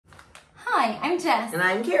Hi, I'm Jess. And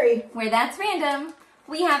I'm Carrie. Where That's Random.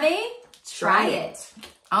 We have a Try It.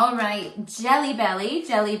 All right, Jelly Belly,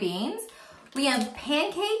 jelly beans. We have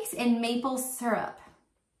pancakes and maple syrup.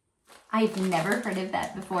 I've never heard of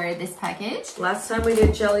that before this package. Last time we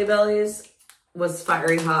did Jelly Bellies was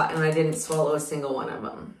fiery hot and I didn't swallow a single one of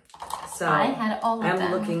them. So I had all of them.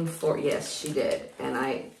 I'm looking for, yes, she did. And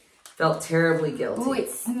I felt terribly guilty. Ooh, it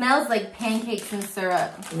smells like pancakes and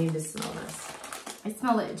syrup. I need to smell this. I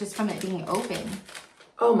smell it just from it being open.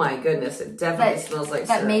 Oh my goodness, it definitely smells like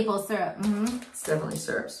syrup. That maple syrup. Mm-hmm. It's definitely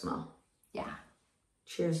syrup smell. Yeah.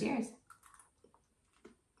 Cheers. Cheers.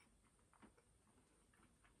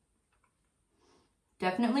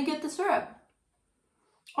 Definitely get the syrup.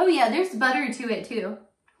 Oh yeah, there's butter to it too.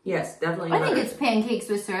 Yes, definitely I butter. think it's pancakes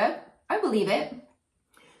with syrup. I believe it.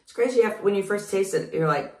 It's crazy when you first taste it, you're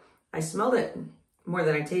like, I smelled it more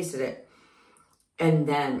than I tasted it. And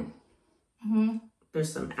then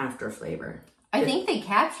there's some after flavor. I think they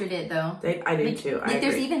captured it though. I do too. I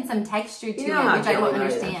there's agree. even some texture to it, which I don't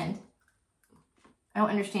understand. I don't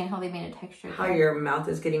understand how they made a texture. How your mouth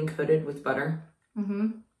is getting coated with butter.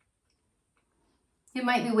 It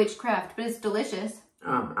might be witchcraft, but it's delicious.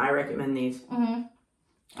 I recommend these.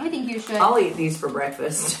 I think you should. I'll eat these for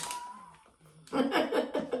breakfast.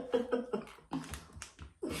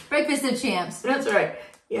 Breakfast of champs. That's right.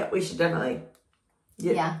 Yeah, we should definitely.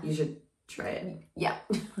 Yeah. You should try it. Yeah,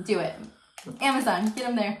 do it. Amazon, get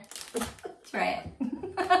them there. Try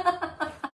it.